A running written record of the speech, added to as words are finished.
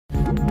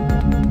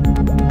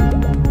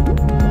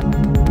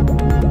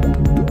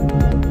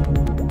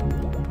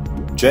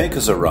Jake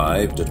has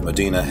arrived at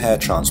Modena Hair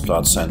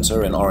Transplant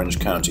Center in Orange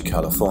County,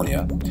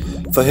 California,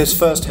 for his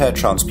first hair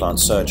transplant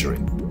surgery.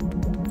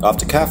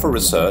 After careful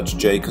research,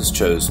 Jake has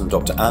chosen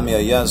Dr. Amir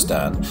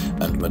Yazdan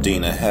and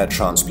Modena Hair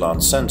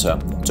Transplant Center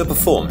to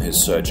perform his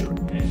surgery.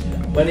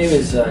 My name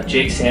is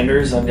Jake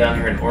Sanders. I'm down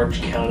here in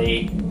Orange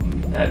County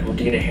at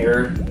Modena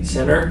Hair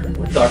Center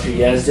with Dr.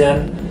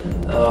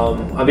 Yazdan.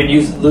 I've been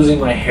losing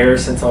my hair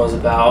since I was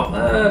about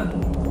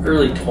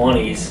early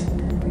 20s,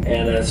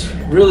 and it's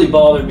really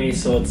bothered me,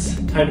 so it's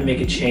time to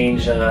make a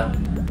change. Gonna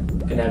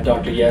have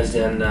Dr.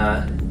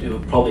 Yazdan do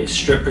probably a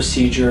strip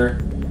procedure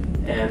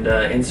and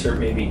insert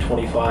maybe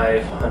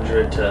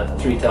 2,500 to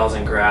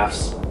 3,000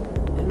 grafts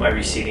in my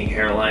receding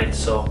hairline.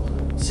 So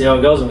see how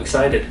it goes. I'm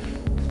excited.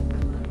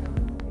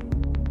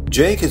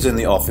 Jake is in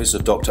the office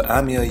of Dr.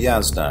 Amir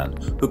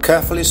Yazdan, who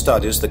carefully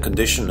studies the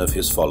condition of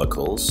his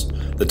follicles,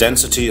 the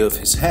density of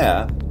his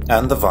hair,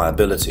 and the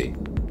viability.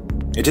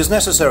 It is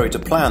necessary to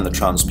plan the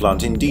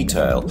transplant in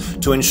detail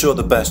to ensure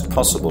the best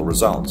possible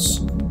results.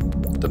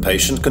 The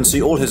patient can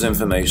see all his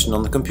information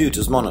on the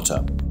computer's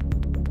monitor.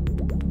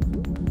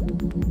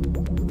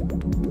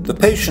 The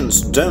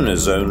patient's donor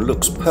zone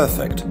looks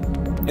perfect.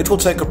 It will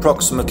take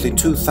approximately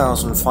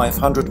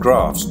 2,500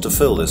 grafts to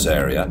fill this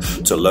area,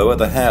 to lower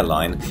the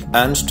hairline,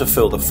 and to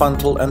fill the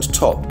frontal and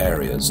top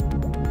areas.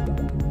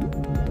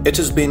 It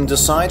has been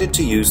decided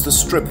to use the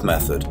strip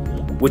method,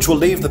 which will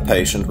leave the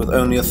patient with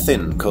only a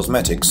thin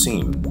cosmetic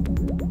seam.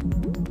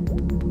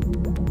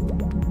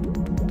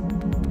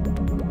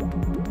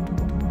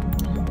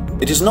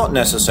 It is not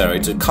necessary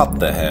to cut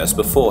the hairs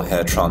before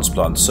hair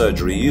transplant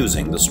surgery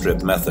using the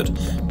strip method.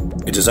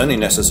 It is only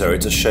necessary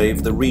to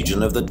shave the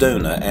region of the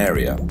donor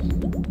area.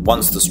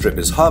 Once the strip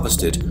is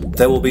harvested,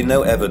 there will be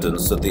no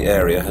evidence that the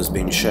area has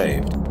been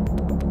shaved.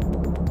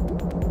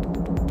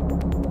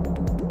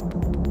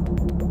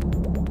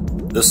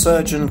 The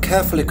surgeon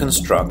carefully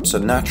constructs a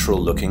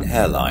natural-looking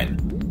hairline.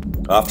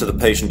 After the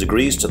patient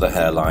agrees to the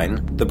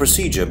hairline, the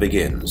procedure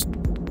begins.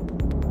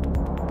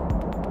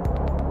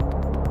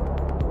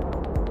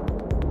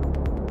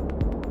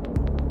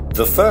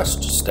 The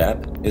first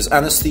step is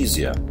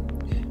anesthesia.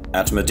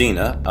 At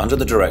Modena, under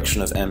the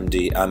direction of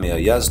MD Amir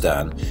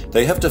Yazdan,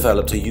 they have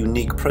developed a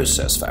unique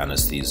process for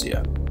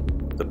anesthesia.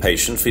 The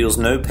patient feels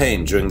no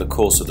pain during the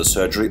course of the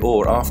surgery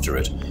or after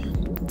it.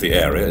 The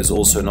area is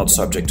also not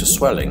subject to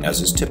swelling,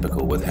 as is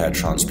typical with hair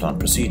transplant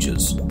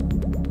procedures.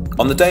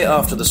 On the day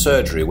after the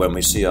surgery, when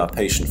we see our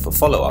patient for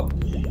follow-up,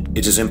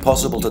 it is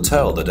impossible to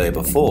tell the day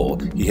before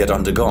he had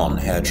undergone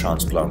hair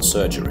transplant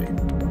surgery.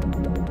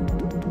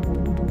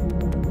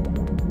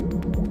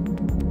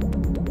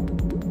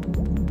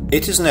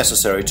 It is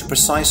necessary to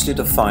precisely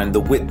define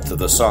the width of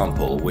the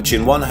sample, which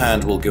in one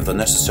hand will give the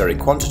necessary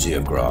quantity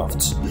of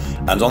grafts,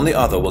 and on the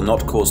other will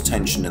not cause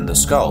tension in the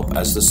scalp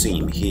as the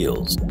seam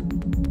heals.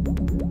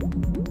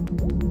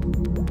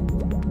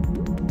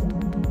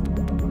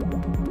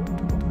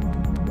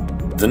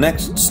 The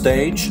next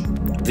stage,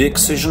 the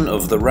excision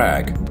of the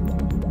rag.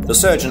 The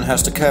surgeon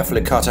has to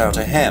carefully cut out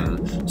a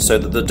hem so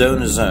that the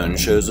donor zone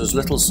shows as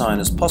little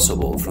sign as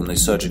possible from the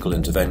surgical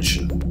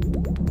intervention.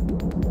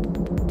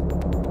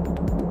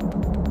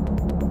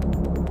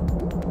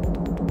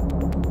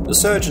 The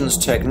surgeon's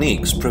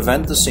techniques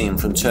prevent the seam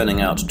from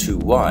turning out too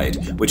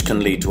wide, which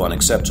can lead to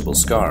unacceptable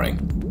scarring.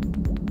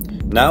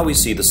 Now we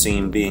see the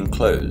seam being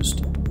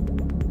closed.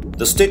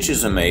 The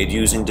stitches are made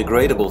using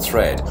degradable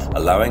thread,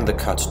 allowing the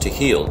cut to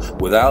heal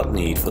without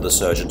need for the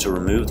surgeon to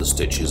remove the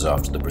stitches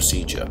after the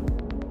procedure.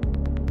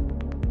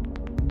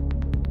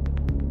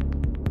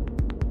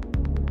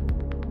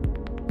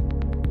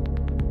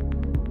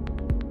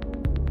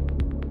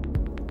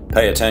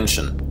 Pay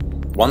attention.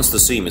 Once the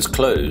seam is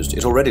closed,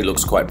 it already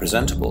looks quite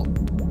presentable.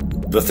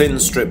 The thin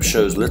strip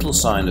shows little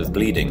sign of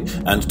bleeding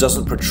and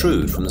doesn't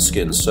protrude from the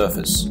skin's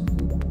surface.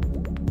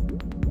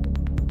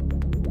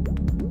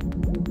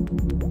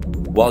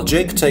 While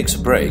Jake takes a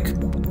break,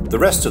 the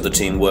rest of the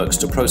team works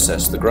to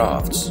process the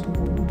grafts.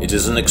 It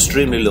is an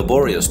extremely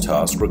laborious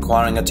task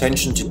requiring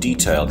attention to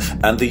detail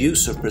and the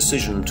use of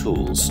precision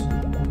tools.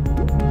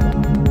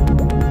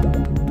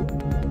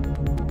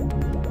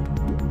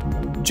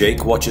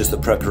 Jake watches the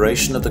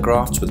preparation of the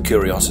grafts with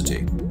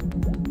curiosity.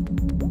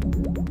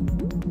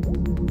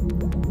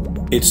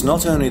 It's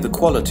not only the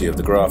quality of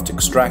the graft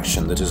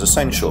extraction that is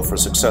essential for a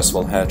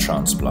successful hair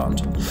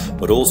transplant,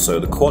 but also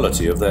the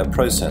quality of their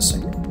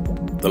processing.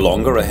 The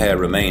longer a hair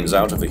remains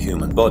out of a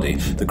human body,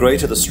 the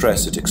greater the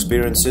stress it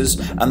experiences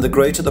and the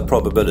greater the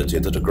probability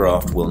that a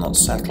graft will not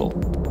settle.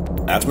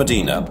 At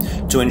Modena,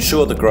 to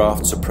ensure the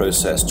grafts are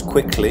processed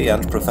quickly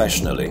and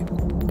professionally,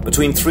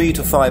 between 3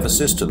 to 5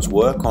 assistants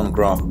work on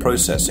graft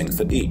processing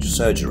for each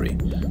surgery.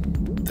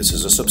 This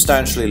is a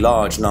substantially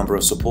large number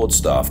of support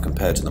staff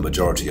compared to the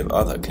majority of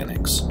other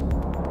clinics.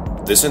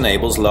 This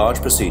enables large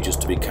procedures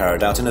to be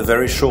carried out in a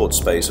very short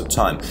space of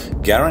time,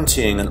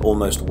 guaranteeing an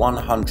almost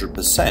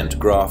 100%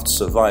 graft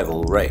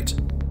survival rate.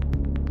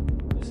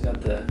 Just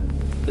got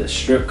the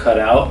strip cut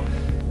out,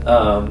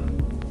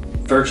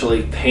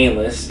 virtually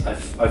painless. I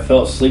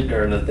fell asleep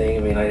during the thing. I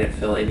mean, I didn't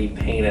feel any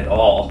pain at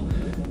all.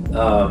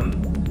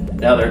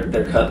 now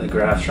they're cutting the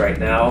grafts right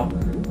now.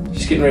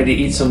 Just getting ready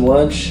to eat some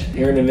lunch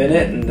here in a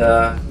minute, and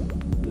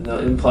they'll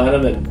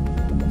implant them,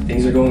 and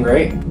things are going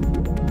great.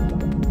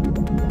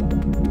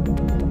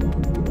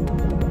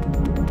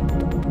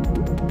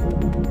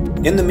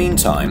 In the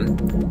meantime,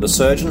 the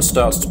surgeon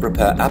starts to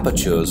prepare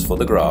apertures for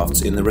the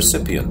grafts in the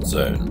recipient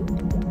zone.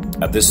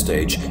 At this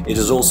stage, it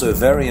is also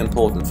very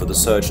important for the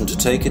surgeon to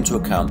take into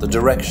account the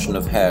direction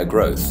of hair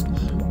growth.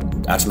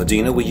 At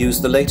Modena, we use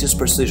the latest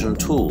precision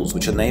tools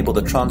which enable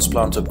the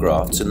transplant of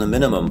grafts in the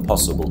minimum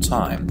possible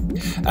time,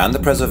 and the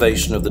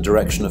preservation of the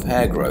direction of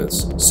hair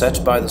growths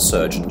set by the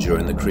surgeon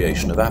during the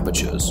creation of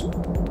apertures.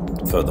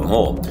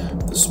 Furthermore,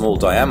 the small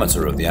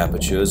diameter of the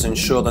apertures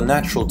ensure the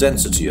natural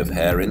density of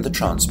hair in the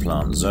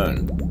transplant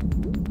zone.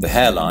 The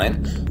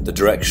hairline, the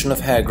direction of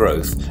hair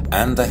growth,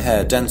 and the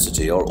hair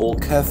density are all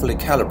carefully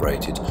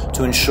calibrated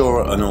to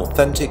ensure an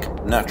authentic,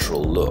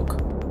 natural look.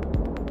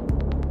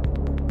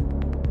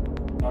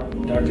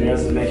 Dr.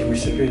 Yaz is making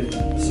recipient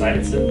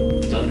sites.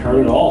 It doesn't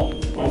hurt at all. I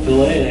don't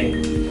feel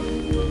anything.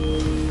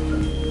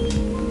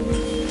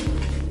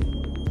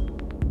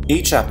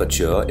 Each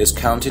aperture is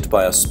counted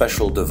by a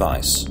special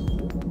device.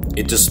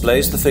 It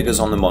displays the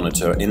figures on the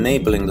monitor,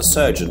 enabling the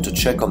surgeon to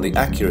check on the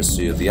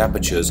accuracy of the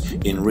apertures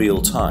in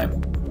real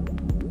time.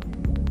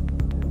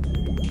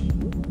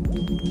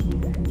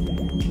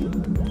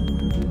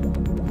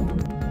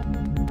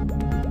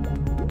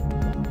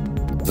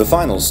 The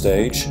final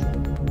stage,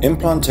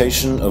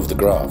 implantation of the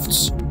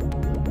grafts.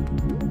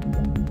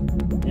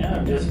 Yeah,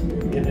 I'm just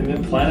getting them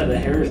implanted. The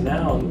hairs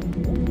now, and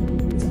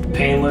it's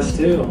painless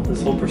too.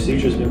 This whole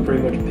procedure's been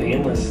pretty much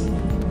painless.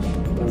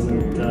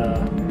 Doesn't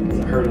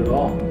hurt at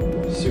all.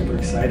 Super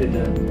excited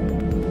to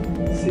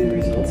see the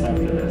results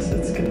after this. I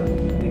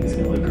think it's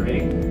gonna look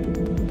great.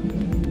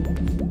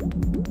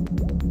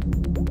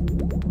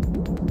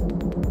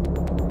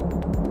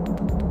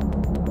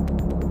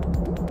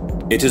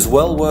 It is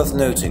well worth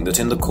noting that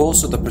in the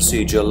course of the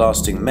procedure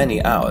lasting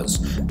many hours,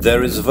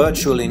 there is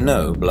virtually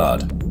no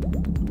blood.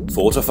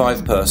 4 to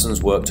 5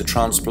 persons work to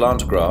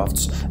transplant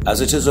grafts,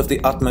 as it is of the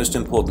utmost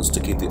importance to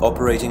keep the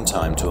operating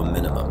time to a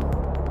minimum.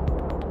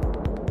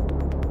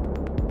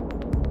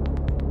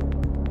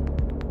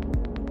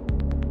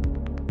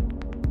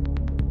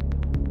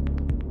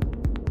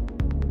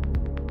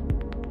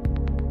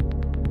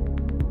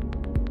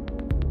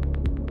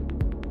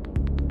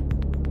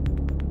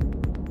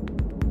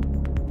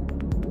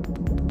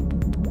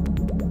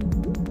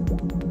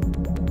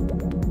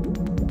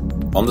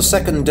 On the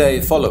second day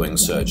following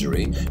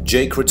surgery,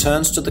 Jake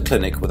returns to the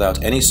clinic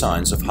without any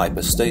signs of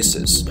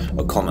hyperstasis,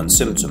 a common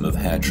symptom of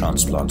hair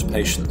transplant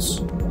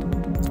patients.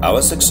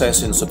 Our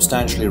success in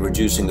substantially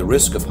reducing the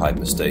risk of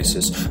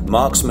hyperstasis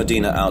marks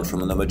Modena out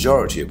from the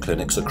majority of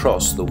clinics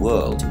across the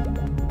world.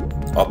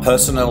 Our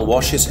personnel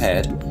wash his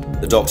head,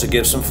 the doctor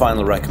gives some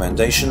final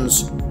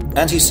recommendations,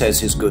 and he says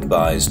his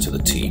goodbyes to the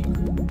team.